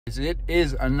It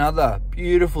is another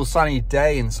beautiful sunny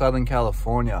day in Southern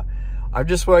California. I've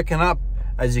just woken up,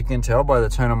 as you can tell by the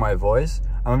tone of my voice.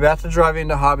 I'm about to drive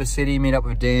into Harbour City, meet up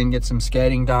with Dan, get some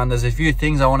skating done. There's a few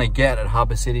things I want to get at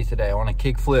Harbour City today. I want to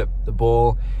kick flip the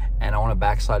ball and I want to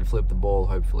backside flip the ball,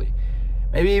 hopefully.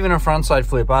 Maybe even a frontside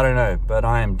flip, I don't know. But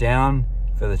I am down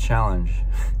for the challenge.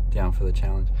 Down for the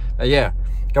challenge. But yeah,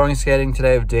 going skating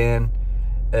today with Dan.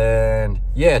 And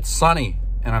yeah, it's sunny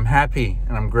and I'm happy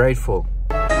and I'm grateful.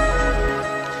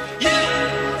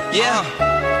 Yeah,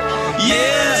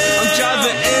 I'm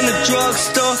driving in a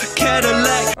drugstore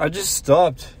Cadillac. I just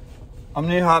stopped. I'm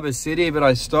near Harbour City, but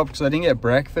I stopped because I didn't get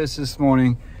breakfast this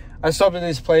morning. I stopped at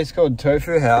this place called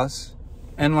Tofu House,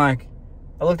 and like,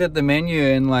 I looked at the menu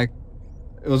and like,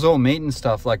 it was all meat and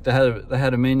stuff. Like they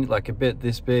had a menu like a bit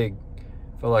this big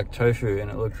for like tofu, and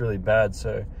it looked really bad.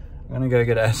 So I'm gonna go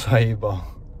get an acai bowl.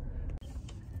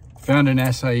 Found an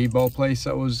acai bowl place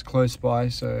that was close by,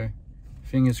 so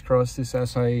fingers crossed this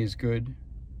acai is good.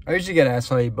 I usually get an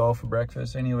acai bowl for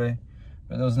breakfast anyway,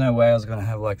 but there was no way I was gonna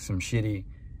have like some shitty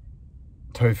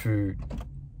tofu,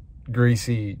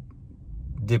 greasy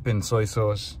dip in soy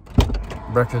sauce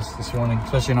breakfast this morning,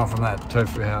 especially not from that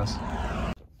Tofu House.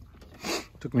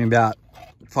 Took me about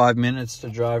 5 minutes to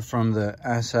drive from the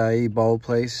acai bowl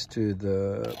place to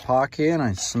the park here, and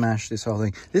I smashed this whole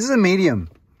thing. This is a medium.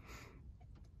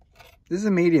 This is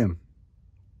a medium.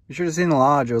 You should have seen the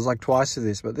large. It was like twice of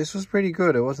this, but this was pretty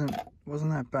good. It wasn't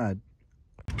that bad.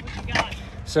 What you got?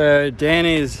 So Dan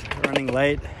is running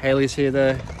late. Haley's here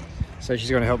though, so she's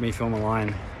going to help me film a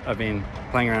line I've been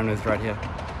playing around with right here.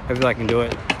 Hopefully I can do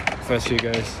it first few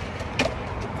goes,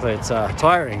 but it's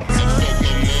tiring.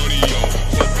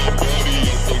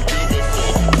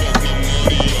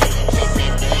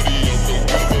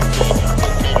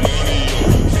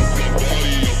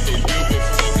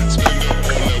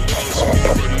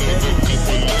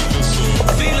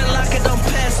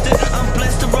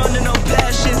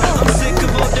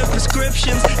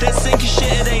 That sinking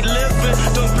shit ain't living.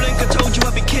 Don't blink, I told you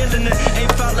I'd be killing it. Ain't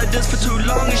fought like this for too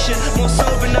long and shit. More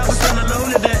sober now, but still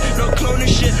alone in that. No cloning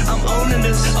shit, I'm owning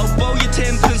this. I'll bow your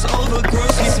 10 pins over.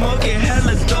 Grossly smoking,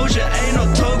 hella doja. Ain't no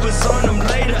togas on them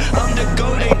later. I'm the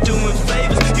goat, ain't doing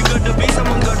favors. You got to be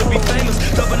someone, got to be famous.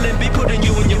 Double and be putting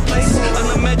you in your place.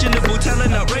 Unimaginable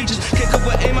talent, outrageous. Kick up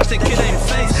with aim, I say kid ain't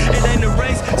face. It ain't a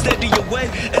race, steady your way.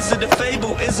 Is it a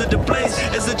fable? Is it a place?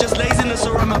 Is it just laziness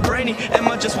or am I brainy? Am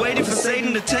I just waiting for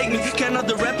Satan to take me? Can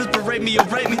other rappers berate me or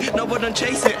rape me? Know what I'm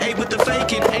chasing, ain't with the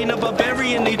faking. Ain't a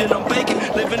barbarian needing on bacon.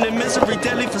 Living in misery,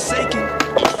 deadly forsaken.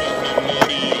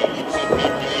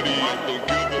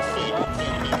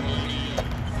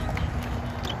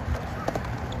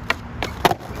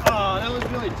 Oh, that was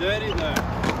really dirty though.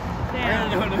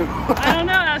 Damn. I don't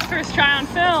know, that was first try on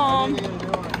film.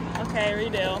 Okay,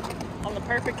 redo. On the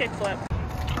perfect kickflip.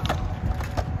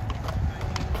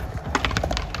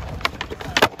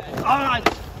 Oh,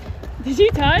 did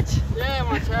you touch? yeah,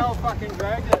 my tail fucking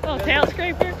dragged it. Little tail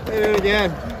scraper? Dude, yeah.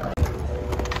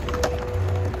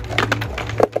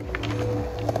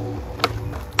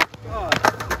 God.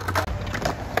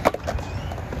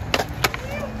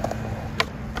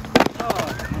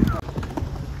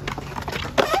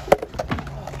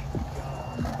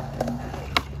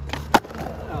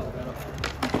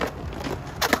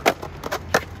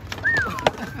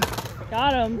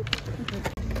 Got him.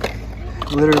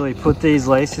 Literally put these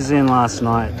laces in last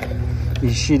night.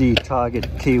 These shitty Target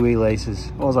Kiwi laces.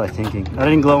 What was I thinking? I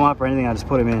didn't glue them up or anything, I just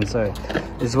put them in, so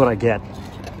this is what I get.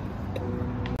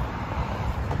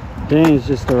 Dan's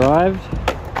just arrived.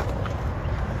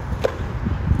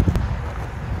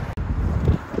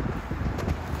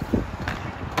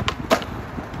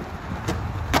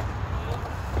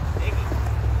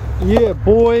 Yeah,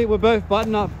 boy, we're both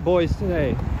button up boys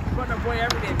today. Button up boy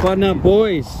every day. Button up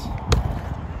boys.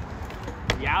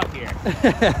 You out here.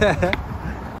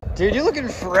 Dude, you're looking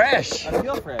fresh. I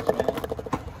feel fresh, man.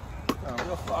 Oh,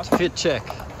 real fuck. Fit check.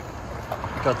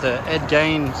 Got the Ed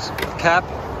Gaines cap.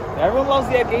 Everyone loves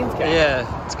the Ed Gaines cap.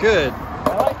 Yeah, it's good.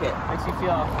 I like it. Makes you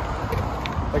feel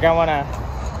like I want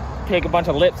to take a bunch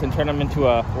of lips and turn them into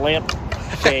a lamp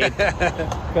shade.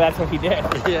 Because that's what he did.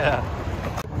 Yeah.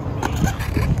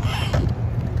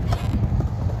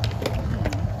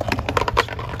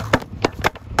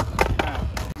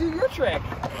 Do your trick.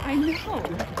 I know.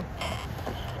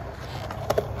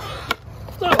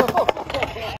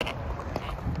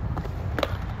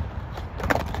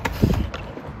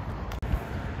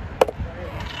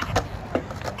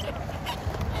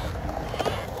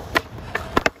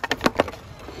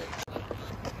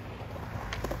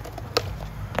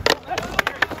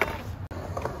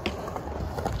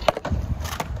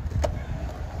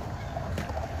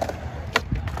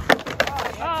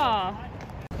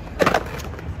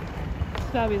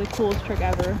 gotta be the coolest trick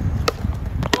ever.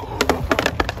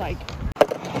 Like.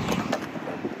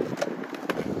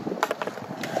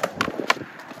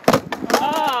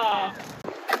 Ah!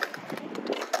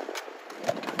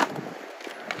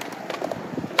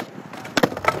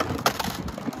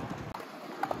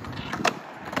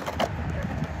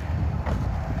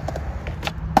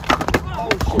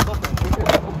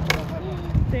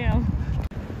 Damn.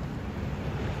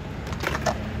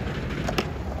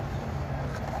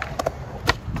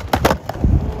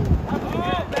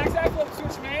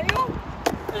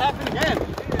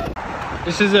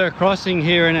 This is a crossing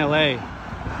here in LA.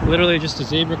 Literally just a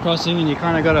zebra crossing, and you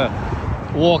kind of got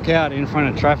to walk out in front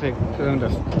of traffic for them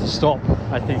to stop,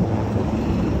 I think.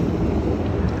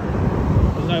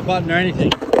 There's no button or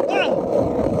anything.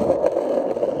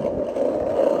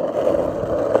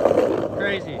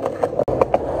 Crazy.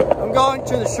 I'm going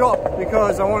to the shop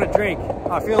because I want a drink.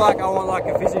 I feel like I want like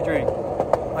a fizzy drink,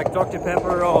 like Dr.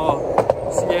 Pepper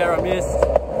or Sierra Mist,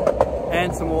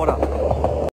 and some water.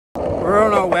 We're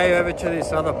on our way over to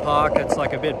this other park. It's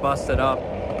like a bit busted up.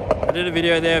 I did a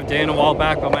video there of Dan a while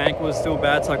back, but my ankle was still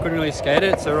bad, so I couldn't really skate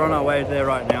it. So we're on our way there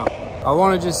right now. I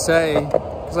want to just say,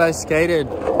 because I skated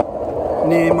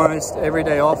near most every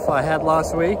day off I had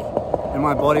last week, and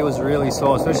my body was really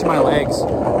sore, especially my legs.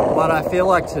 But I feel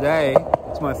like today,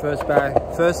 it's my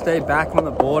first day back on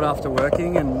the board after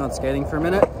working and not skating for a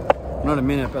minute. Not a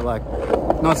minute, but like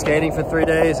not skating for 3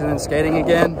 days and then skating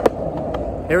again.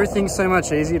 Everything's so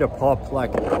much easier to pop.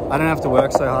 Like, I don't have to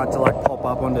work so hard to like pop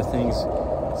up onto things.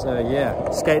 So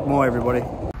yeah, skate more, everybody.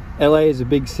 LA is a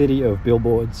big city of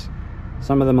billboards.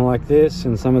 Some of them are like this,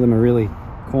 and some of them are really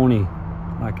corny,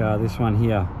 like this one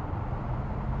here.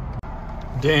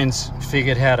 Dan's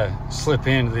figured how to slip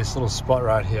into this little spot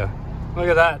right here. Look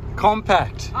at that,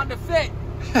 compact. On the fit.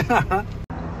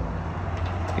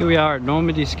 Here we are at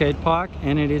Normandy Skate Park,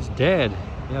 and it is dead.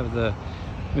 We have the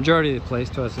majority of the place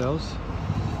to ourselves.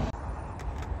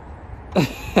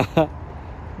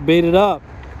 Beat it up.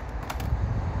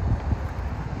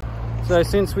 So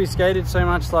since we skated so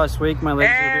much last week, my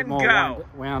legs are a bit more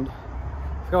wound.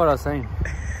 I forgot what I was saying.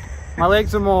 My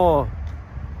legs are more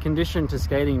conditioned to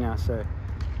skating now, so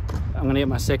I'm gonna get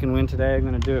my second win today. I'm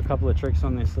gonna do a couple of tricks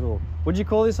on this little, would you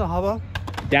call this a hubba?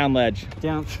 Down ledge.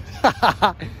 Down.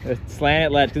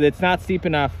 Slanted ledge, because it's not steep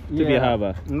enough to be a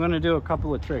hubba. I'm gonna do a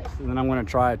couple of tricks, and then I'm gonna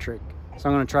try a trick. So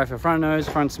I'm gonna try for front nose,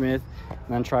 front smith, and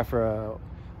then try for a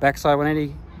backside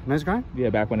 180 nose grind? Yeah,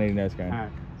 back 180 nose grind. All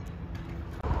right.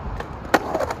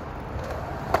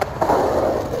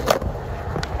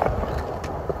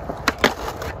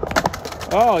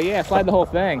 Oh yeah, slide the whole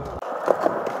thing.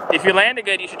 If you landed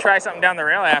good, you should try something down the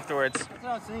rail afterwards. That's what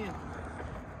I was saying.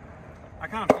 I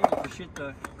can't feel it for shit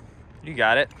though. You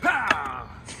got it.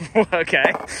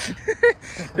 Okay.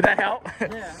 Did that help?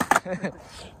 Yeah.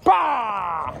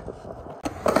 Bah!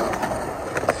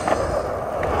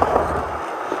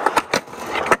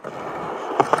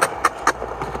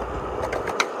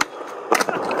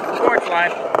 Forward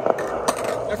slide.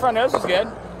 Their front nose was good.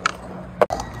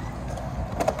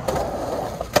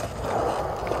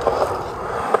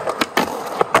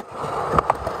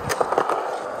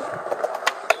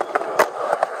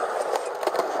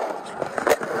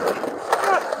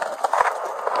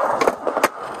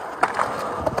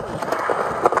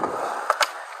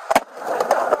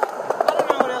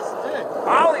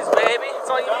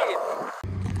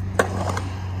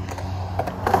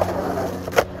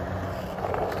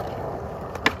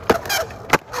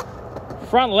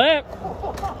 Front lip.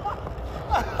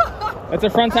 That's a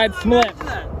front side split.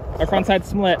 A front side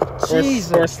split.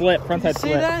 Or slip. Front side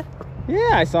split. See that? Yeah,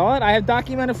 I saw it. I have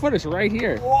documented footage right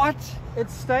here. What? It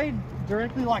stayed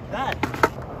directly like that.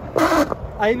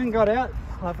 I even got out.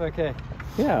 Okay.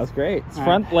 Yeah, that's great. It's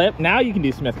front lip. Now you can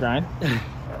do Smith grind.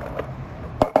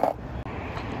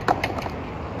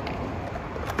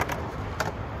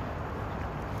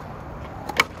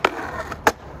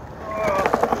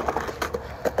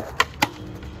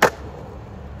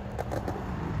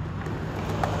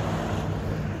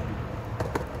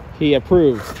 He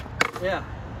approves. Yeah.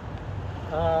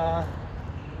 I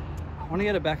want to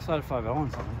get a backside 5L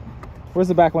on something. Where's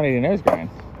the back 180 nose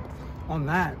grind? On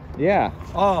that? Yeah.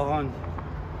 Oh, on.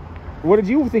 What did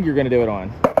you think you were going to do it on?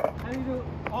 How do you do it?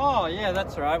 Oh, yeah,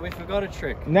 that's right. We forgot a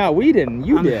trick. No, we didn't.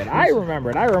 You did. I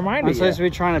remembered. I reminded you. I'm supposed to be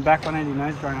trying to back 180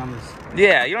 nose grind on this.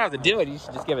 Yeah, you don't have to do it. You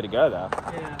should just give it a go, though.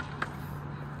 Yeah.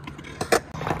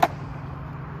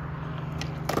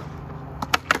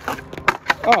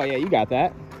 Oh, yeah, you got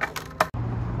that.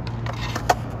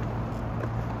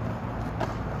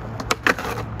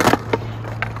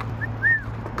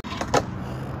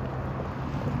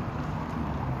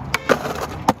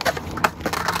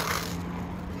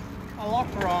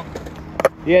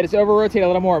 Yeah, just over rotate a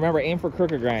little more. Remember, aim for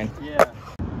crooked grind. Yeah.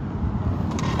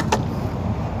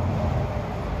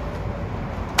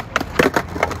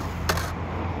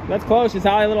 That's close. Just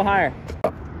ollie a little higher.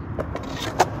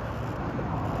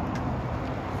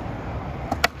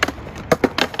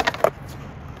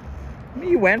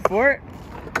 You went for it.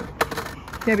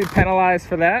 Can't be penalized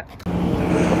for that.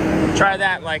 Try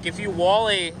that. Like if you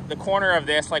wally the corner of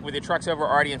this, like with your trucks over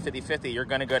already in 50-50, you're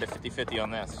gonna go to 50-50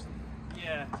 on this.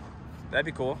 Yeah. That'd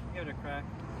be cool. Give it a crack.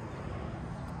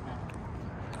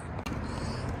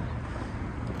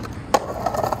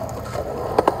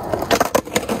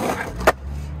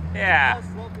 Yeah.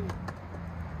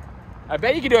 I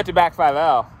bet you could do it to back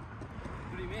 5L.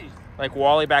 What do you mean? Like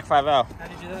wally back 5L. How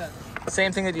did you do that?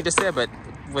 Same thing that you just did, but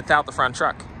without the front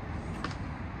truck.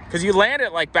 Because you land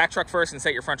it like back truck first and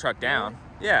set your front truck down.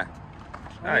 Yeah.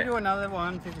 Let me do another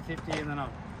one, 50-50, and then I'll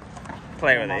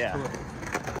play with it, yeah.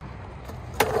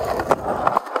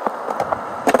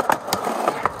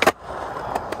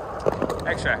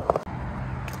 Extra.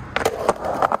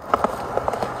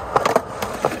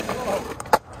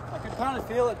 I could kind of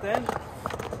feel it then.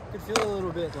 I could feel a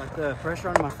little bit, like the pressure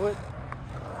on my foot.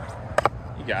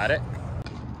 You got it.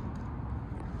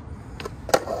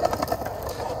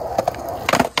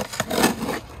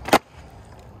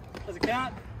 Does it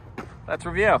count? Let's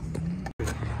review.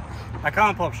 I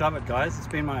can't pop shove it, guys. It's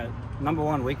been my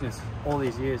 #1 weakness all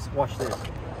these years. Watch this.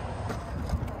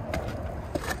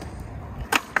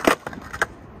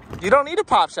 You don't need to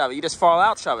pop shove it. You just fall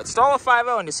out shove it. Stall a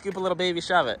 5-0 and you scoop a little baby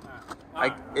shove it.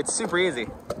 Like it's super easy.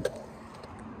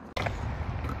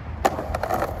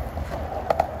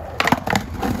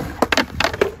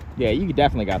 Yeah, you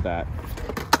definitely got that.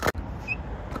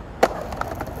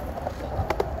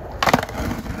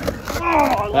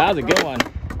 Oh, that was a good one.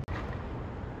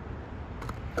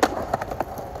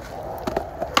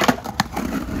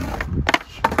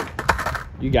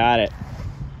 You got it.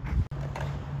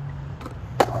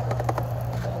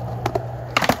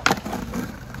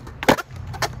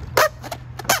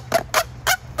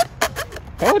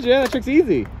 Told you, that trick's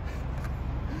easy.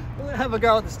 We'll have a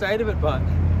go at the state of it, but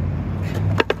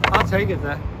I'll take it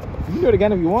though. You can do it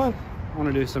again if you want. I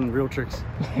want to do some real tricks.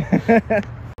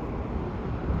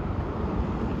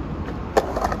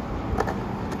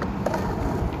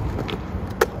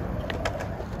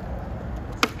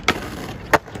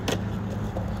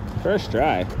 First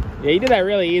try. Yeah, you did that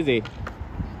really easy.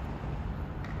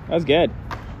 That was good.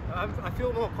 I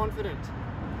feel more confident.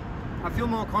 I feel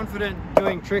more confident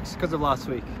doing tricks because of last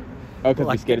week. Oh, because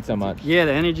we skated so much. Yeah,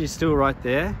 the energy's still right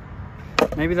there.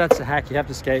 Maybe that's the hack. You have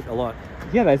to skate a lot.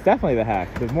 Yeah, that's definitely the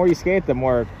hack. The more you skate, the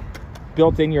more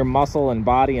built in your muscle and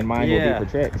body and mind will be for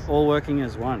tricks. All working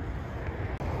as one.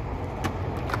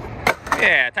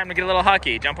 Yeah, time to get a little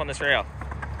hockey. Jump on this rail.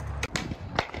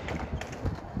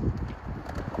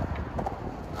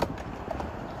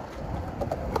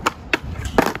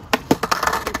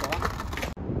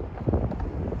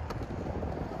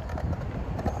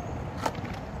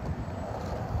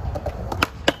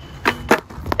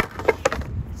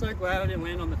 So glad I didn't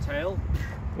land on the tail.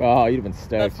 Oh, you'd have been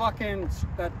stoked.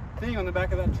 That thing on the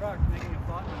back of that truck making a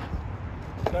fart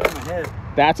noise. Got in my head.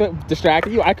 That's what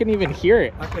distracted you? I couldn't even hear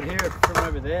it. I could hear it from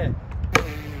over there.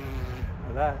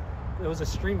 Like that. There was a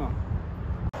streamer.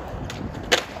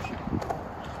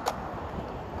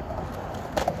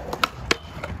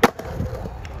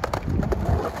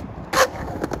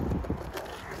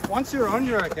 Once you're on,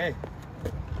 you're okay.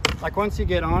 Like once you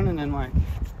get on and then like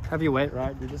have your weight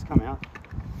right, you just come out.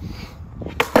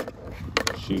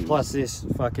 Shoot. Plus this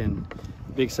fucking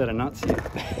big set of nuts here.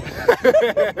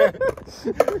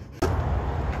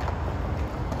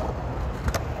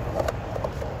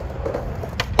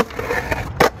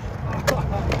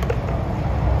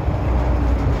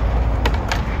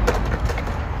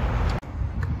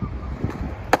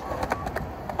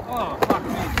 Oh, fuck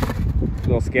me. A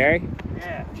little scary?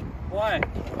 Yeah. Why?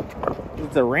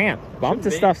 It's a ramp. Bumps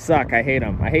and stuff suck. I hate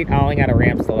them. I hate hauling out of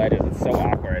ramps to ledges. It's so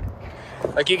awkward.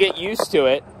 Like you get used to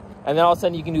it, and then all of a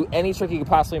sudden you can do any trick you could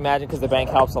possibly imagine because the bank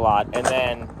helps a lot, and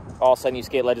then all of a sudden you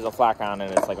skate ledges on flat ground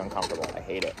and it's like uncomfortable. I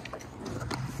hate it.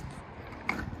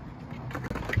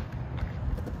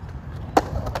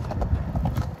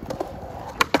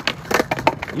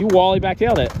 You wally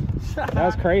backtailed it. That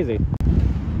was crazy.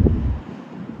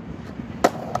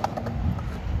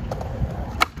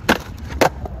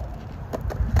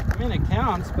 I mean, it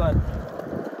counts, but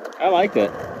I liked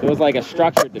it. It was like a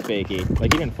structured to fakie.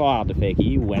 Like you didn't fall out to fakie,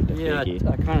 you went to fakie.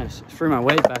 I kind of threw my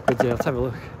weight backwards there. Let's have a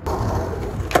look.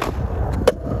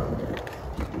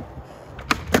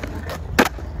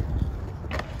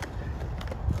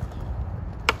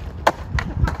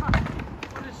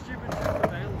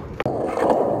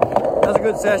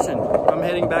 good session. I'm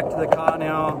heading back to the car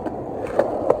now.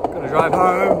 Gotta drive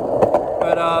home.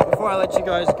 But before I let you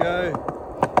guys go,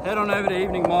 head on over to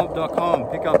eveningmob.com,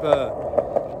 pick up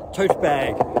a tote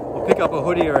bag, or pick up a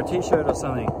hoodie or a t-shirt or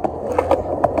something.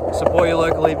 Support your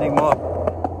local Evening Mob.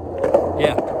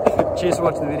 Yeah, cheers for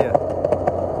watching the video.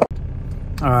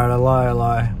 Alright, I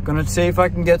lie. I'm gonna see if I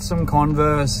can get some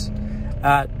Converse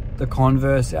at the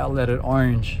Converse outlet at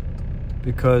Orange,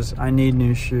 because I need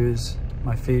new shoes.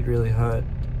 My feet really hurt.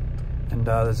 And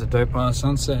there's a dope ass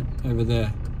sunset over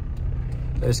there.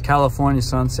 There's California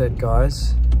sunset,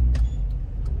 guys.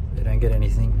 They don't get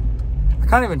anything. I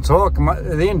can't even talk.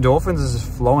 The endorphins is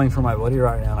just flowing from my body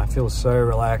right now, and I feel so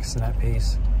relaxed and at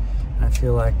peace. And I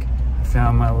feel like I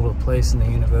found my little place in the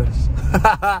universe.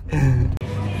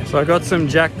 So I got some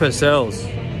Jack Purcells.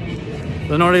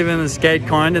 They're not even the skate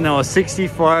kind, and they were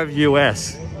 65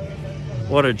 US.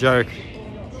 What a joke.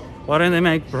 Why don't they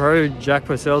make pro Jack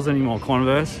Purcells anymore,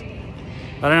 Converse?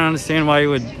 I don't understand why you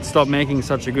would stop making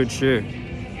such a good shoe.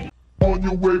 On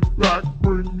your way back,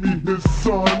 bring me his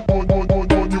son.